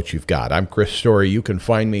with what you've got. I'm Chris Story. You can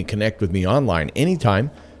find me, connect with me online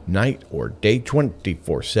anytime, night or day,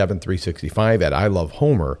 24/7, 365 at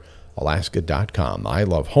ilovehomeralaska.com.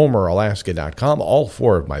 ilovehomeralaska.com. All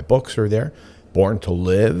 4 of my books are there. Born to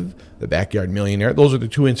Live, The Backyard Millionaire. Those are the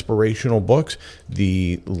 2 inspirational books.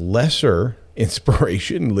 The lesser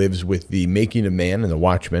inspiration lives with the Making a Man and The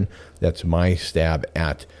Watchmen. That's my stab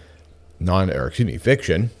at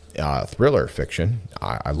fiction, thriller fiction.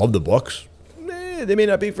 I love the books. They may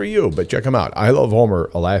not be for you, but check them out.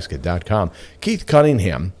 ilovehomeralaska.com. Keith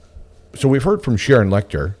Cunningham. So we've heard from Sharon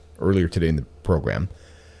Lechter earlier today in the program.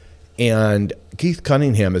 And Keith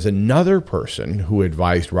Cunningham is another person who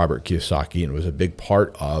advised Robert Kiyosaki and was a big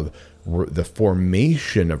part of the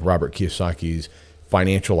formation of Robert Kiyosaki's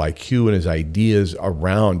financial IQ and his ideas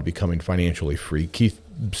around becoming financially free. Keith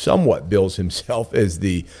somewhat bills himself as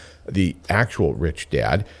the actual rich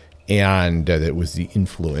dad, and that was the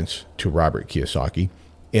influence to Robert Kiyosaki.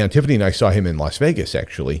 And Tiffany and I saw him in Las Vegas,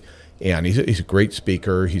 actually, and he's a great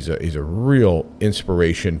speaker. He's a real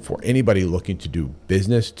inspiration for anybody looking to do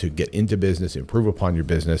business, to get into business, improve upon your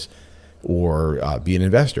business, or be an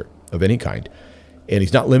investor of any kind. And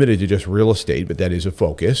he's not limited to just real estate, but that is a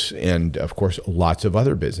focus. And, of course, lots of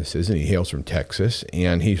other businesses. And he hails from Texas.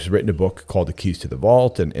 And he's written a book called The Keys to the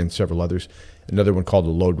Vault and several others. Another one called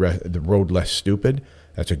The Road Less Stupid.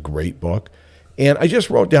 That's a great book. And I just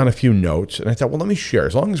wrote down a few notes. And I thought, well, let me share.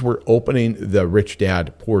 As long as we're opening the Rich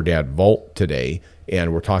Dad, Poor Dad Vault today,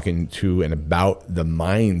 and we're talking to and about the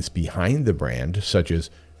minds behind the brand, such as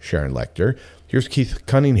Sharon Lechter, here's Keith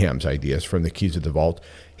Cunningham's ideas from The Keys to the Vault.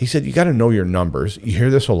 He said, you got to know your numbers. You hear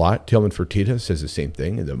this a lot. Tillman Fertitta says the same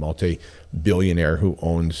thing, the multi-billionaire who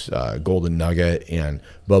owns Golden Nugget and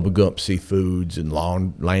Bubba Gump Seafoods and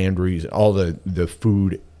Landry's, all the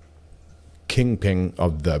food kingpin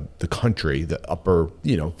of the country, the upper,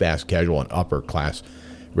 fast casual and upper class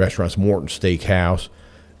restaurants, Morton Steakhouse,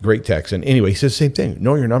 Great Texan. Anyway, he says the same thing.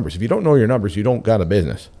 Know your numbers. If you don't know your numbers, you don't got a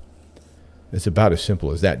business. It's about as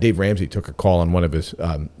simple as that. Dave Ramsey took a call on one of his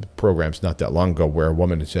programs not that long ago where a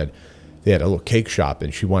woman had said they had a little cake shop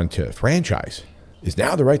and she wanted to franchise. Is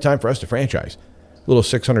now the right time for us to franchise? Little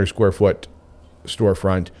 600 square foot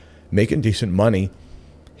storefront, making decent money.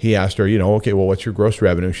 He asked her, okay, well, what's your gross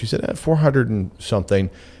revenue? She said, 400 and something.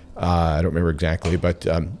 I don't remember exactly, but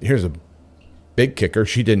here's a big kicker.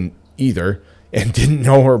 She didn't either and didn't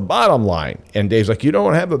know her bottom line. And Dave's like, you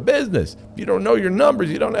don't have a business. You don't know your numbers.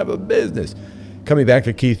 You don't have a business. Coming back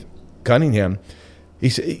to Keith Cunningham, he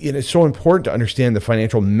said, it's so important to understand the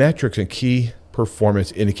financial metrics and key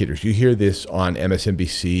performance indicators. You hear this on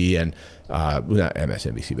MSNBC and not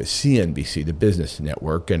MSNBC, but CNBC, the business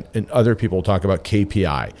network, and other people talk about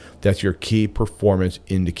KPI. That's your key performance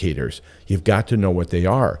indicators. You've got to know what they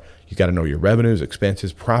are. You've got to know your revenues,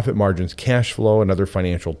 expenses, profit margins, cash flow, and other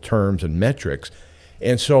financial terms and metrics.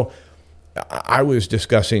 And so I was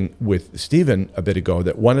discussing with Stephen a bit ago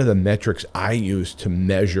that one of the metrics I use to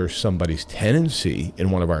measure somebody's tenancy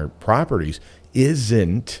in one of our properties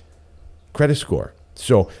isn't credit score.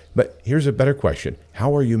 So, but here's a better question.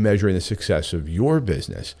 How are you measuring the success of your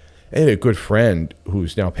business? I had a good friend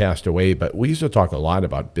who's now passed away, but we used to talk a lot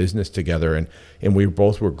about business together, and we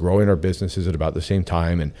both were growing our businesses at about the same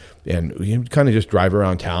time, and we kind of just drive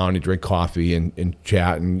around town and drink coffee and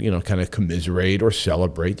chat and, kind of commiserate or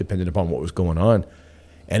celebrate depending upon what was going on.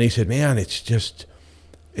 And he said, man, it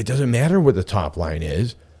doesn't matter what the top line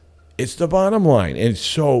is. It's the bottom line. And it's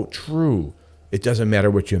so true. It doesn't matter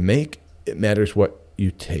what you make. It matters what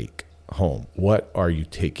you take home. What are you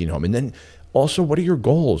taking home? And then also, what are your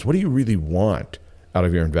goals? What do you really want out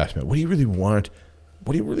of your investment? What do you really want?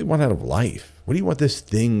 What do you really want out of life? What do you want this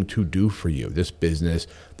thing to do for you? This business,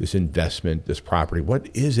 this investment, this property.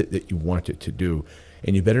 What is it that you want it to do?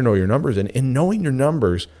 And you better know your numbers. And in knowing your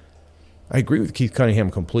numbers, I agree with Keith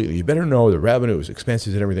Cunningham completely. You better know the revenues,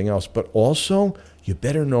 expenses, and everything else. But also, you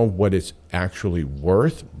better know what it's actually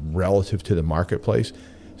worth relative to the marketplace.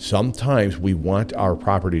 Sometimes we want our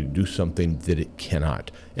property to do something that it cannot.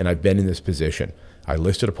 And I've been in this position. I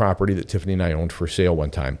listed a property that Tiffany and I owned for sale one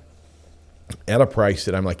time at a price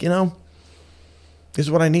that I'm like, this is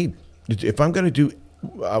what I need. If I'm going to do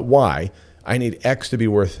Y, I need X to be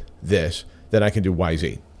worth this, then I can do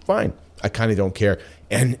YZ. Fine. I kind of don't care.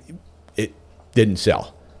 And it didn't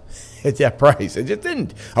sell at that price. It just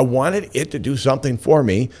didn't. I wanted it to do something for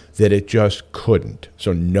me that it just couldn't.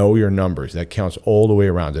 So know your numbers. That counts all the way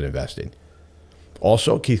around in investing.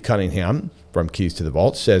 Also, Keith Cunningham from Keys to the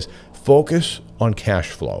Vault says, focus on cash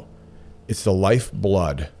flow. It's the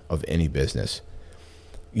lifeblood of any business.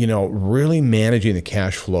 Really managing the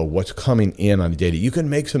cash flow, what's coming in on the day. You can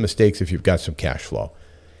make some mistakes if you've got some cash flow.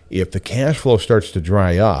 If the cash flow starts to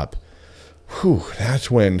dry up,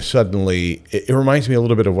 that's when suddenly, it reminds me a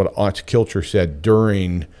little bit of what Otto Kilcher said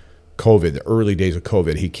during COVID, the early days of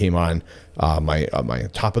COVID. He came on my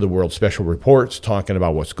Top of the World special reports talking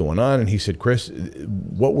about what's going on. And he said, Chris,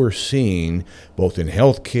 what we're seeing both in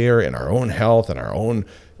healthcare and our own health and our own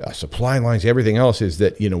supply lines, everything else is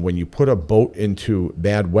that, when you put a boat into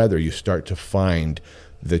bad weather, you start to find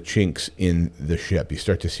the chinks in the ship. You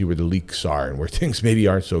start to see where the leaks are and where things maybe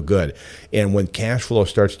aren't so good. And when cash flow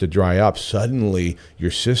starts to dry up, suddenly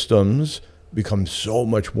your systems become so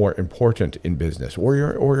much more important in business or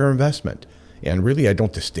your investment. And really, I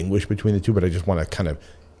don't distinguish between the two, but I just want to kind of,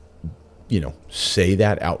 say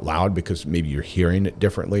that out loud because maybe you're hearing it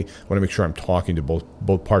differently. I want to make sure I'm talking to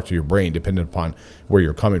both parts of your brain, depending upon where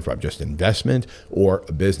you're coming from, just investment or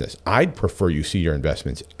a business. I'd prefer you see your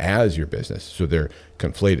investments as your business, so they're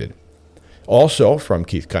conflated. Also, from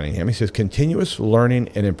Keith Cunningham, he says, continuous learning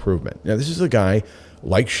and improvement. Now, this is a guy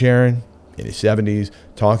like Sharon in his 70s,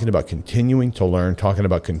 talking about continuing to learn, talking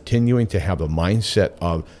about continuing to have a mindset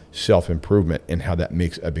of self-improvement and how that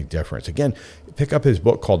makes a big difference. Again, pick up his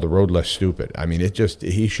book called The Road Less Stupid. I mean,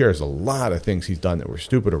 he shares a lot of things he's done that were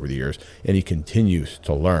stupid over the years, and he continues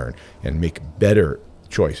to learn and make better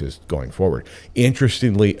choices going forward.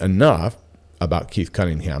 Interestingly enough, about Keith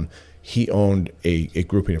Cunningham, he owned a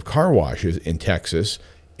grouping of car washes in Texas,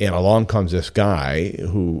 and along comes this guy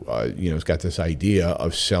who, has got this idea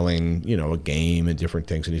of selling, a game and different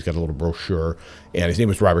things. And he's got a little brochure. And his name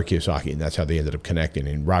was Robert Kiyosaki. And that's how they ended up connecting.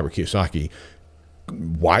 And Robert Kiyosaki,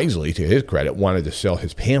 wisely, to his credit, wanted to sell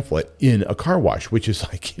his pamphlet in a car wash, which is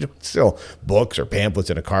like, you don't sell books or pamphlets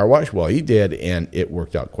in a car wash. Well, he did, and it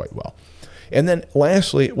worked out quite well. And then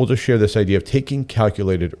lastly, we'll just share this idea of taking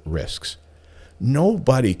calculated risks.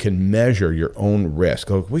 Nobody can measure your own risk.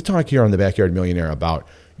 We talk here on the Backyard Millionaire about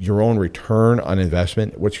your own return on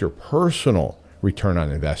investment. What's your personal return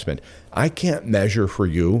on investment? I can't measure for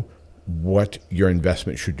you what your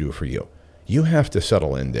investment should do for you. you have to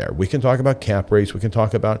settle in there. We can talk about cap rates. We can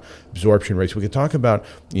talk about absorption rates. We can talk about,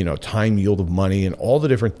 time yield of money and all the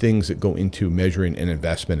different things that go into measuring an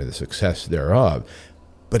investment and the success thereof.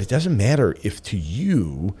 But it doesn't matter if to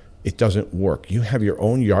you it doesn't work. You have your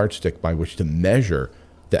own yardstick by which to measure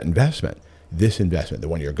that investment. This investment, the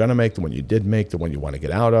one you're going to make, the one you did make, the one you want to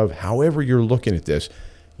get out of, however you're looking at this,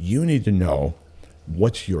 you need to know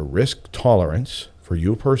what's your risk tolerance for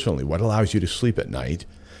you personally, what allows you to sleep at night,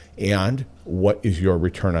 and what is your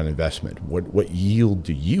return on investment? What yield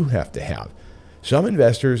do you have to have? Some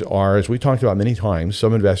investors are, as we talked about many times,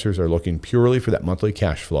 some investors are looking purely for that monthly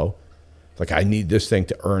cash flow. Like, I need this thing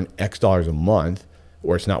to earn X dollars a month,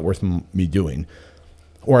 or it's not worth me doing.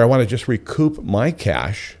 Or I want to just recoup my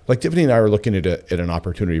cash. Like Tiffany and I are looking at an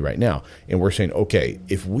opportunity right now, and we're saying, okay,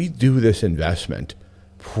 if we do this investment,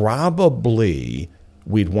 probably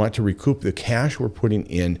we'd want to recoup the cash we're putting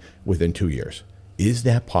in within 2 years. Is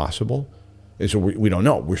that possible? And so we don't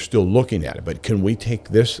know. We're still looking at it. But can we take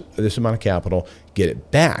this amount of capital, get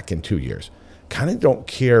it back in 2 years? Kind of don't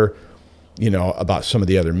care, about some of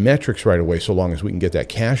the other metrics right away, so long as we can get that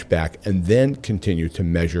cash back and then continue to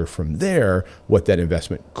measure from there what that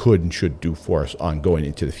investment could and should do for us ongoing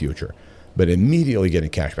into the future. But immediately getting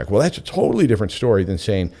cash back, well, that's a totally different story than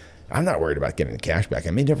saying, I'm not worried about getting the cash back.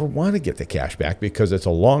 I may never want to get the cash back because it's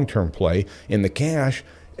a long-term play, and the cash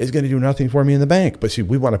is going to do nothing for me in the bank. But see,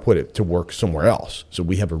 we want to put it to work somewhere else. So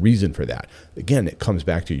we have a reason for that. Again, it comes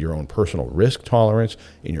back to your own personal risk tolerance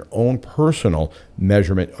and your own personal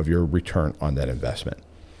measurement of your return on that investment.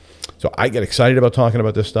 So I get excited about talking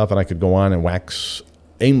about this stuff, and I could go on and wax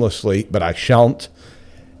aimlessly, but I shan't.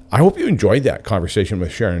 I hope you enjoyed that conversation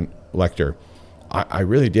with Sharon Lechter. I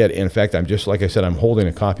really did. In fact, I'm just, like I said, I'm holding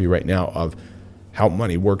a copy right now of How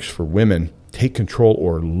Money Works for Women. Take Control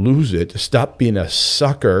or Lose It. Stop Being a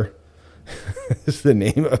Sucker. Is the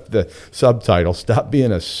name of the subtitle. Stop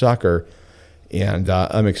Being a Sucker. And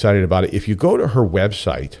I'm excited about it. If you go to her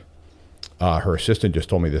website, her assistant just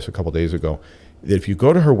told me this a couple days ago, that if you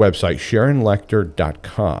go to her website,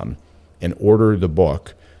 SharonLechter.com, and order the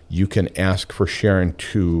book, you can ask for Sharon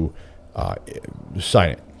to sign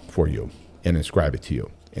it for you and inscribe it to you.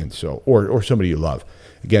 And so, or somebody you love.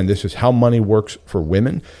 Again, this is How Money Works for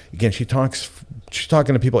Women. Again, she's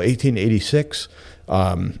talking to people 1886,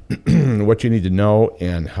 what you need to know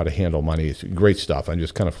and how to handle money. It's great stuff. I'm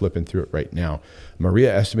just kind of flipping through it right now.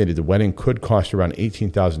 Maria estimated the wedding could cost around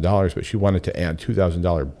 $18,000, but she wanted to add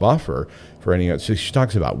 $2,000 buffer for any. So she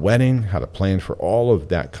talks about wedding, how to plan for all of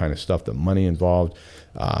that kind of stuff, the money involved,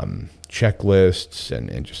 checklists,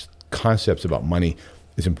 and just concepts about money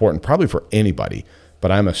is important, probably for anybody.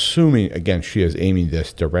 But I'm assuming, again, she is aiming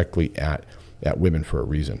this directly at women for a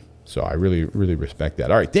reason. So I really, really respect that.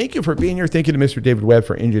 All right, thank you for being here. Thank you to Mr. David Webb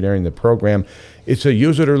for engineering the program. It's a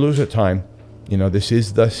use it or lose it time. This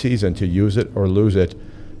is the season to use it or lose it.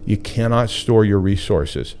 You cannot store your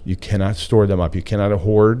resources. You cannot store them up. You cannot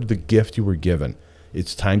hoard the gift you were given.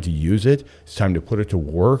 It's time to use it. It's time to put it to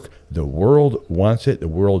work. The world wants it. The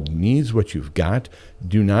world needs what you've got.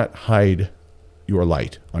 Do not hide your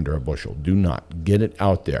light under a bushel. Do not. Get it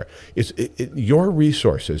out there. Your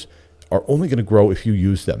resources are only going to grow if you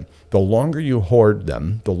use them. The longer you hoard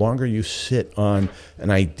them, the longer you sit on an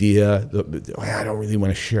idea, I don't really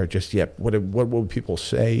want to share it just yet. What will people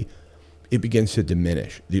say? It begins to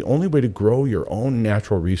diminish. The only way to grow your own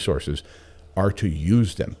natural resources are to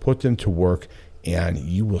use them, put them to work, and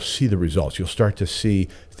you will see the results. You'll start to see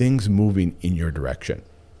things moving in your direction.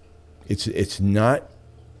 It's not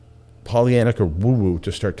Pollyannic or woo-woo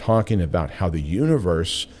to start talking about how the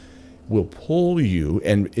universe will pull you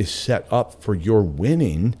and is set up for your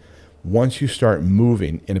winning once you start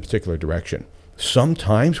moving in a particular direction.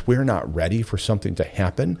 Sometimes we're not ready for something to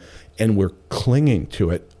happen, and we're clinging to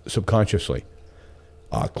it subconsciously.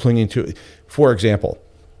 For example,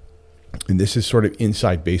 and this is sort of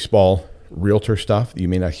inside baseball realtor stuff. You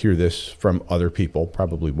may not hear this from other people,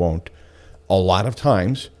 probably won't. A lot of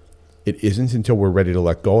times, it isn't until we're ready to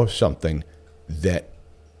let go of something that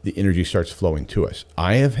the energy starts flowing to us.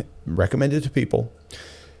 I have recommended to people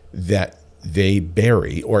that they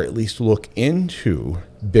bury, or at least look into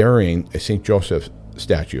burying, a St. Joseph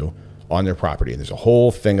statue on their property. And there's a whole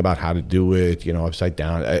thing about how to do it, upside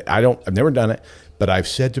down. I've never done it, but I've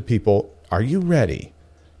said to people, are you ready?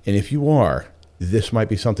 And if you are, this might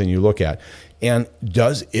be something you look at. And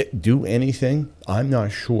does it do anything? I'm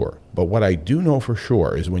not sure. But what I do know for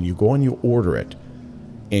sure is when you go and you order it,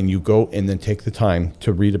 and you go and then take the time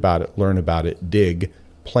to read about it, learn about it, dig,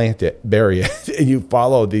 plant it, bury it, and you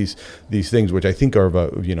follow these things, which I think are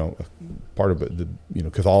part of the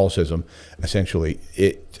Catholicism. Essentially,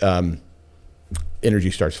 it energy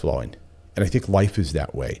starts flowing, And I think life is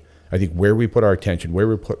that way. I think where we put our attention, where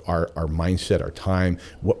we put our mindset, our time,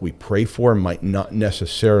 what we pray for might not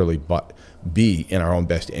necessarily but be in our own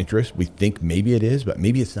best interest. We think maybe it is, but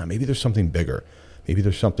maybe it's not. Maybe there's something bigger. Maybe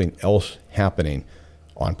there's something else happening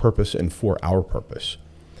on purpose and for our purpose.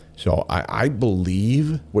 So I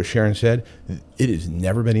believe what Sharon said. It has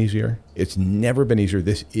never been easier. It's never been easier.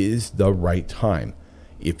 This is the right time.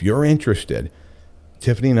 If you're interested,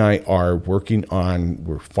 Tiffany and I are we're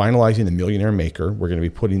finalizing the Millionaire Maker. We're going to be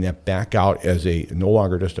putting that back out as no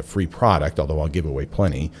longer just a free product, although I'll give away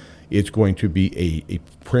plenty. It's going to be a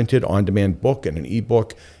printed on-demand book and an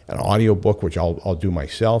ebook, an audio book, which I'll do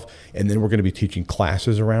myself. And then we're going to be teaching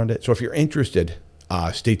classes around it. So if you're interested,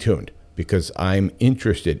 stay tuned, because I'm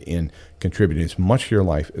interested in contributing as much to your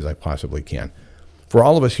life as I possibly can. For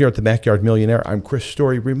all of us here at the Backyard Millionaire, I'm Chris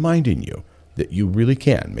Story, reminding you that you really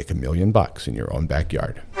can make $1 million in your own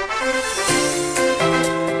backyard.